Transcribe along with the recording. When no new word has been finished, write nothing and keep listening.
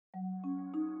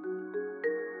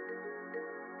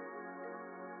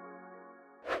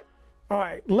All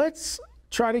right, let's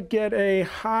try to get a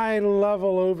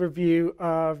high-level overview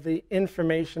of the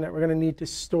information that we're going to need to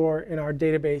store in our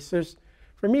database.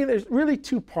 For me, there's really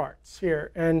two parts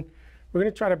here, and we're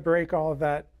going to try to break all of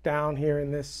that down here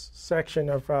in this section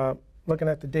of looking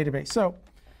at the database.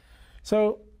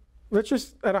 So let's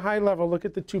just, at a high level, look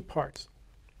at the two parts.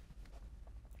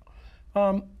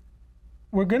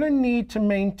 We're going to need to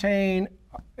maintain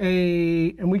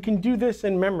and we can do this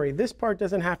in memory. This part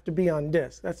doesn't have to be on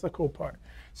disk. That's the cool part.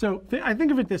 So I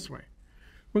think of it this way.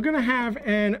 We're going to have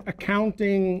an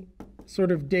accounting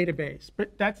sort of database,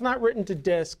 but that's not written to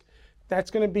disk.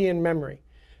 That's going to be in memory.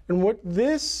 And what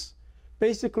this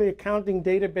basically accounting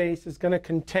database is going to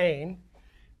contain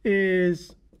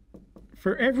is,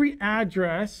 for every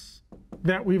address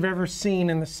that we've ever seen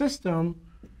in the system,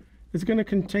 it's going to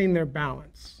contain their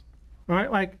balance. All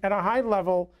right? Like at a high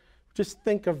level, just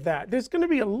think of that. There's going to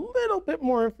be a little bit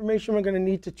more information we're going to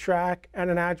need to track at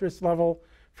an address level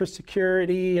for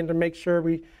security and to make sure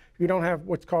we don't have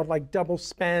what's called like double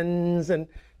spends and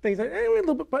things like that. Anyway, a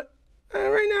little bit, but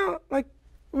right now, like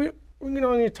we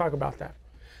don't need to talk about that.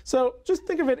 So just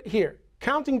think of it here.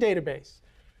 Counting database.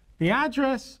 The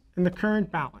address and the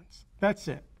current balance. That's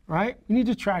it, right? You need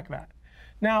to track that.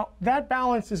 Now, that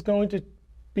balance is going to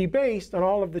be based on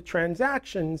all of the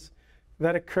transactions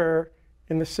that occur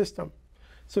in the system.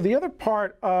 So the other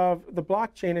part of the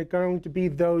blockchain are going to be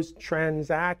those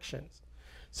transactions.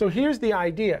 So here's the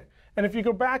idea. And if you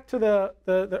go back to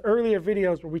the earlier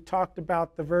videos where we talked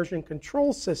about the version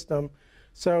control system,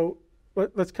 so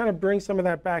let's kind of bring some of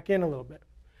that back in a little bit.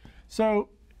 So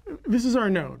this is our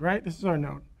node, right? This is our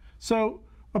node. So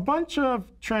a bunch of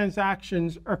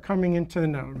transactions are coming into the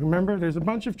node. Remember, there's a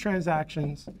bunch of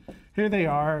transactions. Here they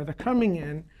are. They're coming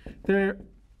in.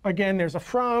 Again, there's a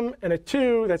from and a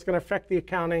to that's going to affect the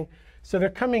accounting. So they're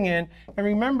coming in. And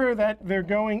remember that they're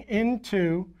going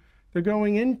into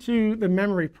the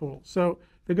memory pool. So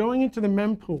they're going into the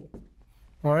mem pool.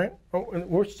 All right? Oh, and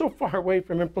we're so far away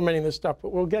from implementing this stuff,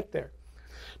 but we'll get there.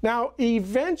 Now,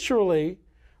 eventually,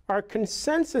 our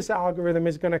consensus algorithm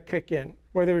is going to kick in,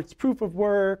 whether it's proof of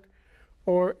work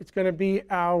or it's going to be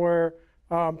our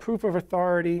proof of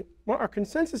authority. Well, our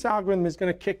consensus algorithm is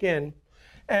going to kick in.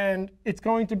 And it's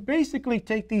going to basically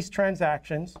take these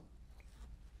transactions.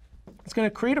 It's going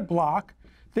to create a block.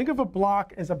 Think of a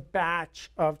block as a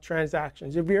batch of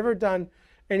transactions. Have you ever done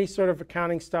any sort of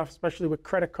accounting stuff, especially with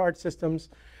credit card systems?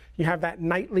 You have that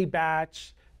nightly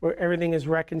batch where everything is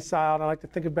reconciled. I like to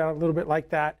think about it a little bit like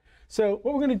that. So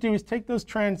what we're going to do is take those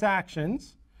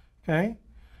transactions, okay,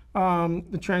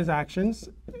 the transactions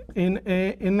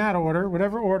in that order,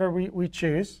 whatever order we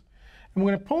choose. And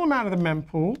we're going to pull them out of the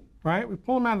mempool. Right? We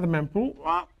pull them out of the mempool.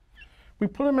 We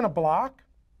put them in a block.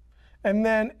 And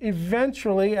then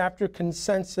eventually, after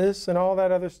consensus and all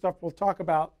that other stuff we'll talk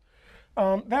about,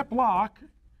 that block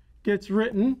gets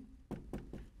written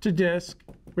to disk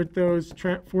with those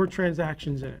 4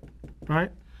 transactions in it. Right?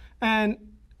 And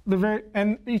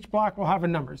each block will have a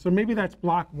number. So maybe that's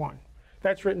block 1.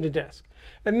 That's written to disk.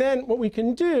 And then what we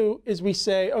can do is we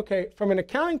say, OK, from an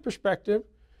accounting perspective,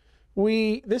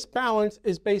 this balance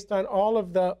is based on all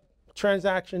of the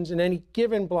transactions in any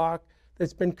given block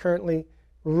that's been currently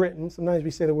written. Sometimes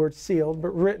we say the word sealed,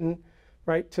 but written,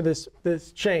 right, to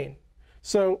this chain.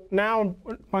 So now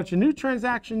a bunch of new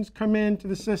transactions come into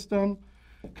the system.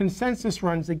 Consensus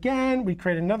runs again. We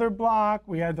create another block.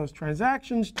 We add those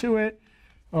transactions to it.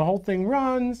 The whole thing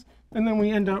runs. And then we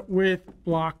end up with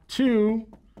block 2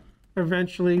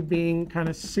 eventually being kind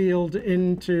of sealed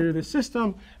into the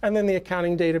system. And then the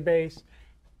accounting database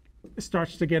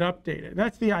starts to get updated.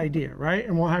 That's the idea, right?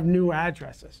 And we'll have new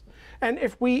addresses. And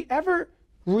if we ever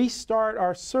restart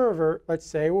our server, let's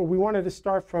say, well, we wanted to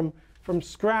start from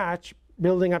scratch,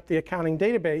 building up the accounting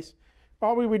database,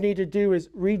 all we would need to do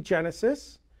is read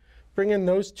Genesis, bring in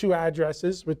those 2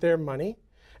 addresses with their money,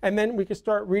 and then we could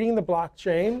start reading the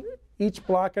blockchain, each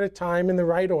block at a time in the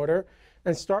right order,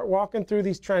 and start walking through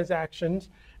these transactions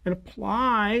and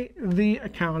apply the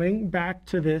accounting back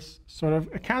to this sort of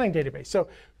accounting database. So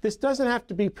this doesn't have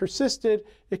to be persisted.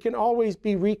 It can always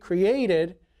be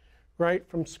recreated, right,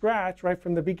 from scratch, right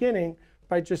from the beginning,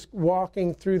 by just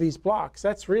walking through these blocks.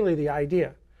 That's really the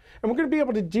idea. And we're going to be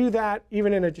able to do that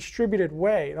even in a distributed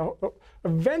way.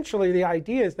 Eventually, the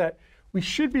idea is that we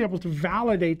should be able to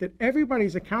validate that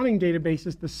everybody's accounting database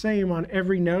is the same on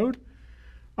every node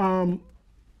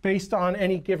based on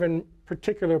any given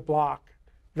particular block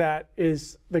that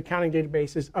is the accounting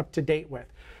database is up to date with.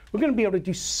 We're going to be able to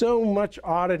do so much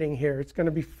auditing here. It's going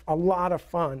to be a lot of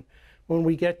fun when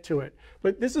we get to it.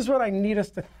 But this is what I need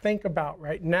us to think about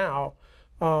right now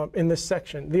in this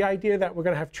section. The idea that we're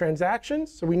going to have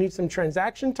transactions, so we need some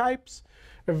transaction types.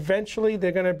 Eventually,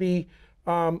 they're going to be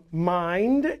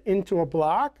mined into a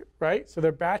block, right? So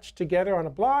they're batched together on a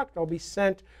block. They'll be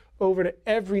sent over to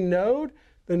every node.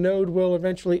 The node will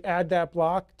eventually add that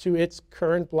block to its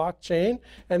current blockchain,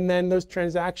 and then those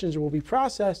transactions will be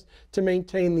processed to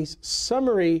maintain these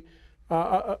summary,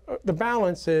 the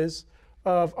balances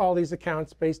of all these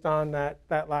accounts based on that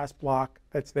last block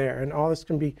that's there. And all this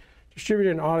can be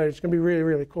distributed and audited. It's going to be really,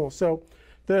 really cool. So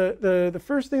the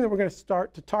first thing that we're going to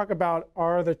start to talk about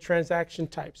are the transaction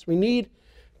types. We need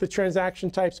the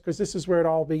transaction types because this is where it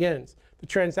all begins. The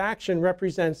transaction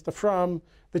represents the from,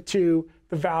 the to,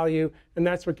 the value, and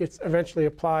that's what gets eventually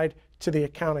applied to the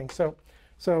accounting. So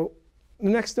the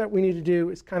next step we need to do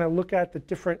is kind of look at the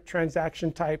different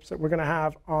transaction types that we're going to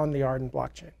have on the Arden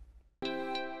blockchain.